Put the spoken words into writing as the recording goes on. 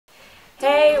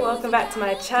Hey, welcome back to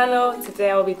my channel. Today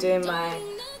I'll be doing my,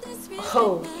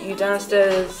 oh, you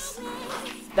downstairs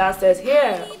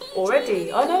here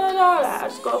already? Oh no, I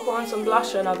just gotta put on some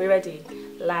blusher and I'll be ready.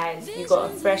 Lies, you got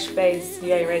a fresh face,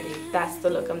 you ain't ready. That's the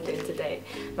look I'm doing today.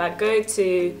 My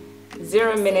go-to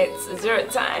 0 minutes, 0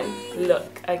 time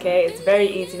look, okay? It's very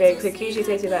easy, very quick, usually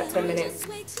takes me about 10 minutes.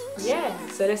 Yeah,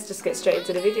 so let's just get straight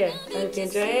into the video. I hope you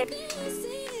enjoy it.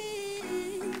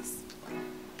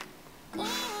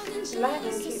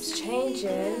 Lighting keeps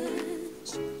changing.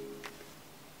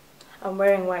 I'm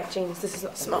wearing white jeans, this is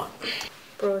not smart.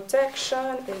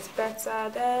 Protection is better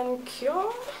than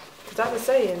cure? Is that the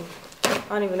saying? I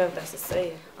don't even know if that's the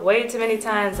saying. Way too many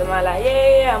times am I like,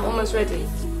 yeah, I'm almost ready.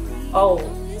 Oh,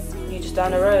 you just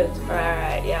down the road.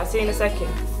 Alright, yeah, I'll see you in a second.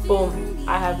 Boom,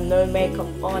 I have no makeup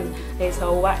on. I need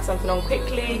to whack something on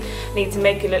quickly. I need to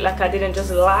make it look like I didn't just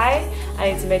lie.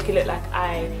 I need to make it look like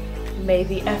I made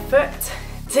the effort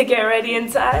to get ready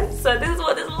in time. So this is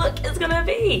what this look is gonna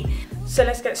be. So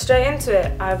let's get straight into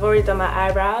it. I've already done my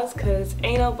eyebrows because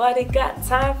ain't nobody got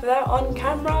time for that on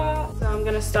camera. So I'm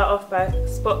gonna start off by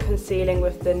spot concealing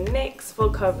with the NYX Full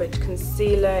Coverage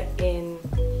Concealer in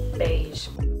Beige.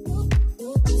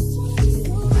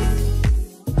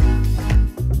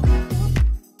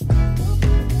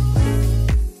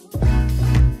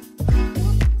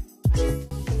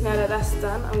 Now that that's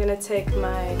done, I'm gonna take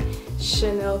my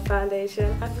Chanel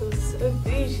foundation. I feel so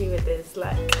bougie with this,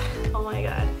 like, oh my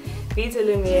god. Vita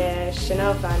Lumiere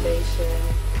Chanel foundation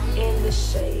in the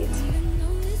shade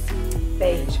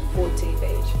Beige, 40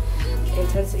 Beige.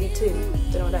 Intensity 2,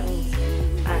 don't know what that means.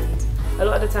 And a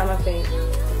lot of the time I think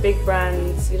big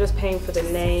brands, you're just paying for the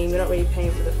name, you're not really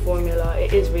paying for the formula.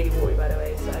 It is really watery, by the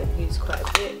way, so I use quite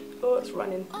a bit. Oh, it's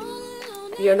running.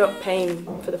 You're not paying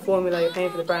for the formula, you're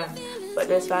paying for the brand. But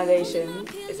this foundation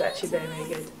is actually very, very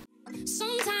good.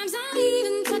 Sometimes I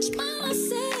even touch myself,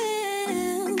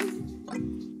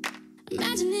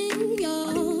 imagining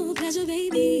your pleasure,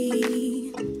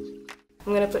 baby.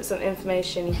 I'm going to put some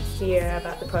information here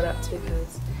about the product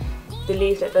because the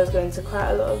leaflet does go into quite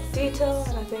a lot of detail,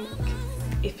 and I think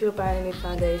if you're buying a new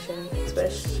foundation,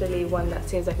 especially one that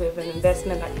seems like a bit of an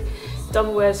investment, like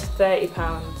Double Wear's £30,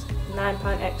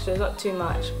 £9 extra is not too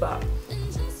much, but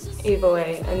either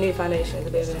way, a new foundation is a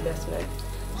bit of an investment.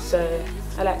 So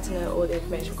I like to know all the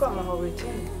information. I've got my whole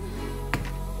routine.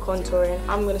 Contouring,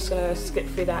 I'm just going to skip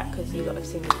through that because you lot have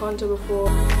seen me contour before.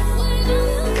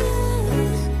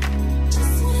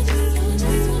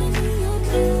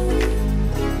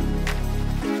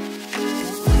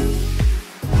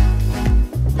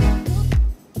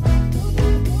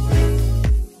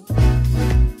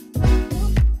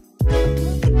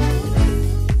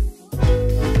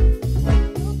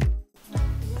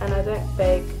 And I don't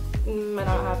beg, and I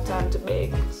don't have time to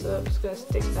beg, so I'm just going to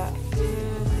stick that here.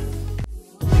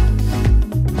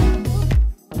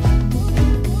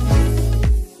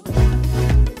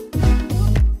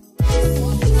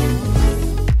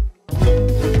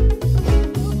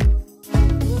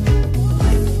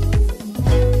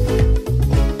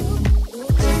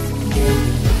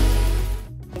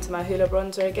 Into my Hoola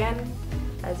bronzer again.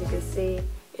 As you can see,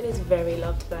 it is very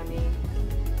loved by me.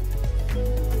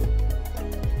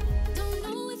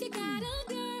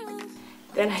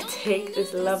 Then I take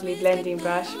this lovely blending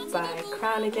brush by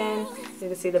Crown again. You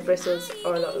can see the bristles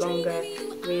are a lot longer,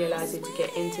 really allows you to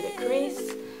get into the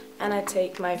crease. And I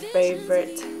take my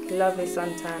favourite lovely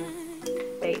suntan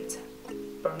baked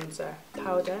bronzer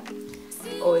powder.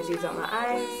 Always use it on my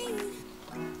eyes.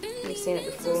 You've seen it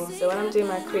before. So when I'm doing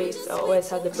my crease, I always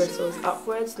have the bristles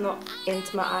upwards, not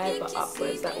into my eye, but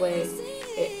upwards. That way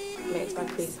it makes my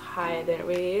crease higher than it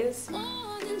really is.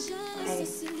 Hey,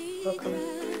 welcome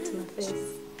to my face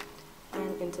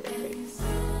and into the crease.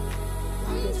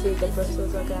 You can see the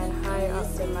bristles are going higher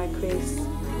up than my crease.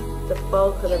 The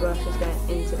bulk of the brush is going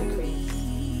into the crease.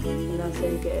 And that's how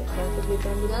you get it perfectly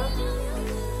blended out.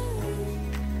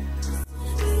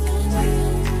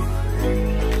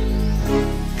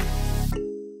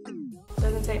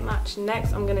 Doesn't take much.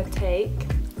 Next I'm going to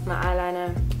take my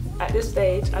eyeliner. At this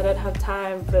stage I don't have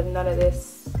time for none of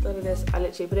this. I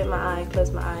literally put it in my eye, close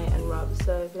my eye and rub.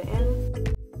 So put it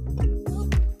in.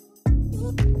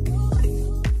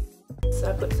 So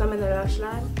I put some in the lash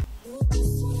line.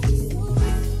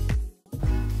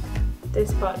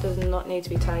 This part does not need to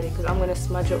be tidy because I'm going to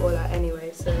smudge it all out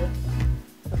anyway, so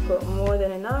I've got more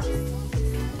than enough.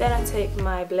 Then I take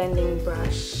my blending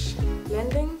brush,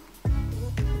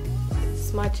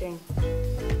 smudging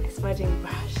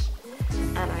brush,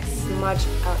 and I smudge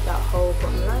out that whole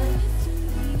bottom line.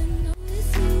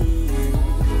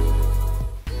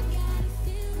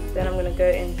 Then I'm going to go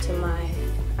into my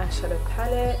eyeshadow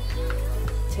palette.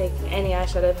 Take any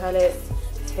eyeshadow palette,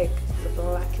 take the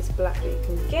blackest black that you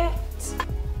can get.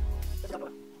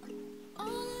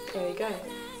 There we go.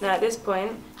 Now at this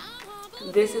point,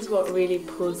 this is what really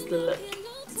pulls the look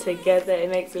together. It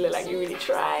makes it look like you really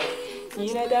tried.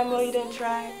 You know damn well you didn't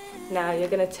try. Now you're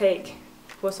going to take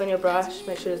what's on your brush,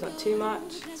 make sure there's not too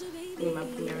much. I need my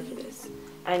mirror for this.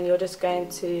 And you're just going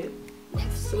to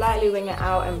slightly wing it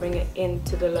out and bring it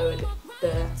into the lower lid,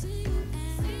 the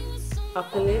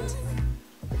upper lid,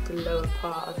 the lower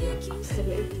part of your upper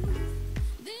lid.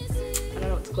 I don't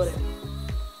know what to call it.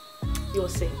 You'll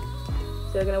see.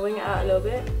 So you're going to wing it out a little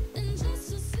bit.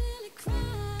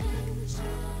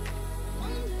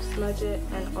 Smudge it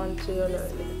and onto your lower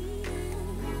lid.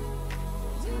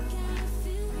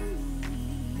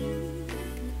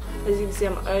 As you can see,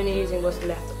 I'm only using what's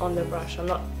left on the brush. I'm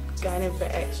not going in for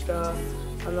extra.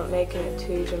 I'm not making it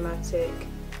too dramatic.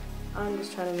 I'm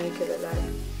just trying to make it look like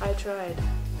I tried,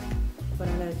 but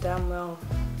I know damn well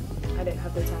I didn't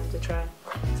have the time to try.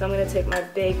 So I'm going to take my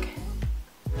big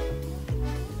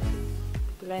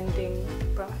blending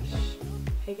brush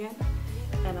again,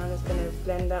 and I'm just going to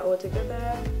blend that all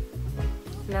together.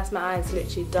 And that's my eyes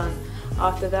literally done.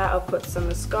 After that, I'll put some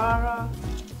mascara.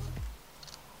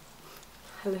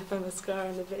 I left my mascara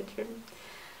in the bedroom.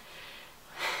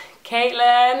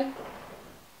 Caitlin!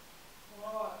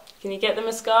 What? Can you get the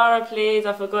mascara please?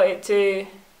 I forgot it too.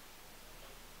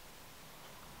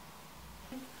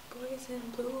 Boys in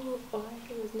blue, oh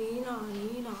it was Nina,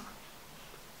 Nina.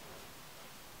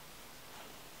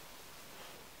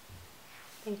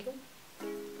 Thank you.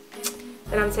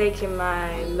 Then I'm taking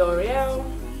my L'Oreal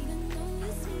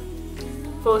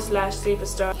 /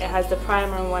 Superstar. It has the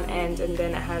primer on one end and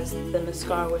then it has the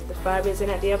mascara with the fibers in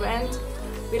at the other end.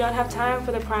 We don't have time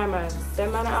for the primer.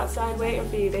 Them men are outside waiting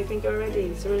for you. They think you're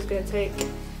ready. So we're just going to take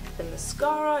the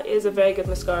mascara. It is a very good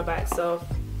mascara by itself.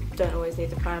 Don't always need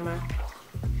the primer.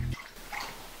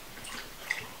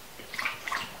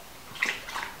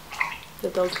 The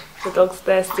dog's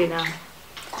thirsty now.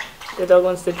 The dog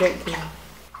wants to drink now.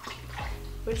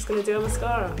 We're just going to do a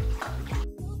mascara.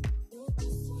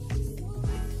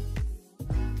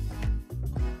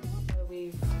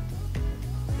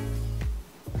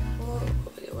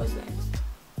 What's next?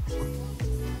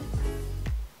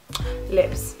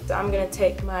 Lips. So I'm going to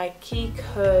take my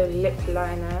Kiko lip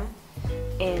liner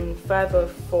in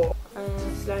 504.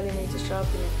 Slightly need to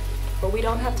sharpen it. But we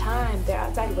don't have time. They're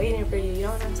outside waiting for you. You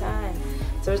don't have time.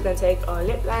 So we're just going to take our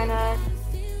lip liner.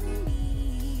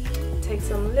 Take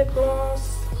some lip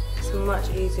gloss. It's much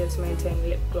easier to maintain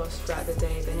lip gloss throughout the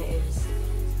day than it is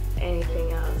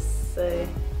anything else. So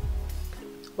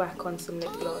whack on some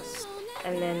lip gloss.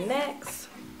 And then next,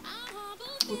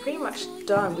 we're pretty much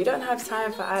done. We don't have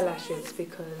time for eyelashes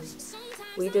because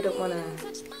we didn't want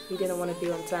to be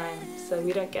on time, so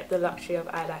we don't get the luxury of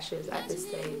eyelashes at this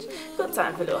stage. We've got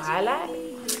time for a little highlight.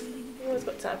 We've always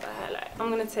got time for a highlight. I'm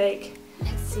gonna take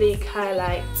Sleek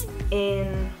highlight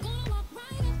in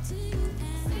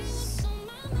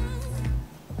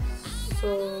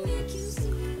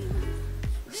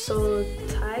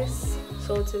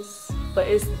Saltis, but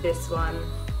it's this one.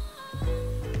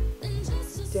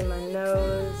 Do my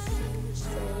nose,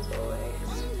 same as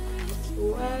always.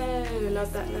 Whoa,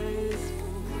 love that nose.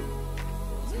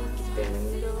 Just be in the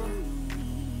middle.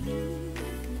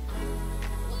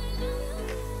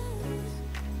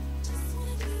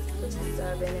 Just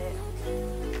dab in it.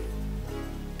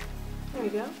 There we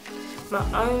go. My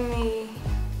only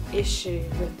issue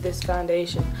with this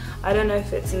foundation, I don't know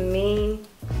if it's me,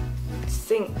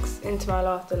 sinks into my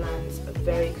laughter lines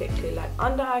very quickly. Like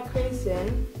under eye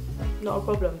creasing, not a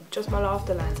problem, just my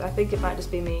laughter lines. I think it might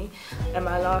just be me. Am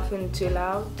I laughing too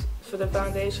loud for the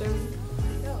foundation?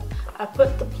 No. I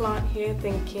put the plant here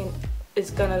thinking it's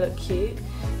gonna look cute,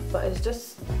 but it's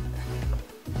just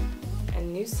a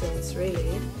nuisance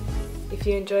really. If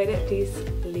you enjoyed it, please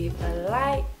leave a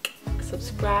like,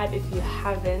 subscribe if you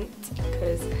haven't,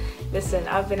 because listen,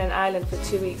 I've been in Ireland for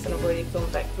 2 weeks and I've already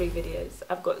filmed like 3 videos.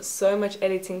 I've got so much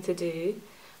editing to do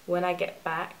when I get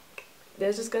back.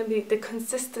 There's just going to be, the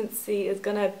consistency is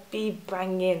going to be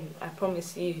banging, I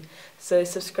promise you. So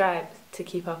subscribe to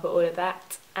keep up with all of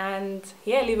that. And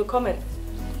yeah, leave a comment.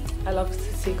 I love to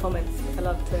see comments. I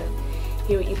love to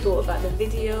hear what you thought about the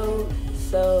video.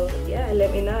 So yeah,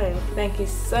 let me know. Thank you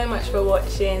so much for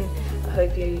watching. I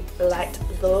hope you liked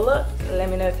the look. Let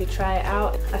me know if you try it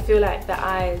out. I feel like the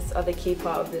eyes are the key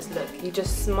part of this look. You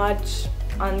just smudge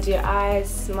under your eyes,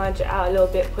 smudge it out a little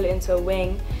bit, pull it into a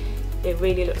wing. It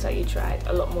really looks like you tried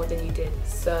a lot more than you did.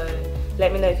 So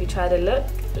let me know if you tried the look.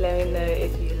 Let me know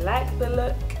if you like the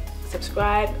look.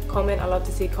 subscribe, comment. I love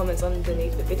to see comments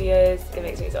underneath the videos. It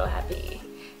makes me so happy.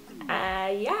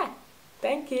 Yeah,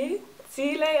 thank you.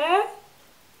 See you later.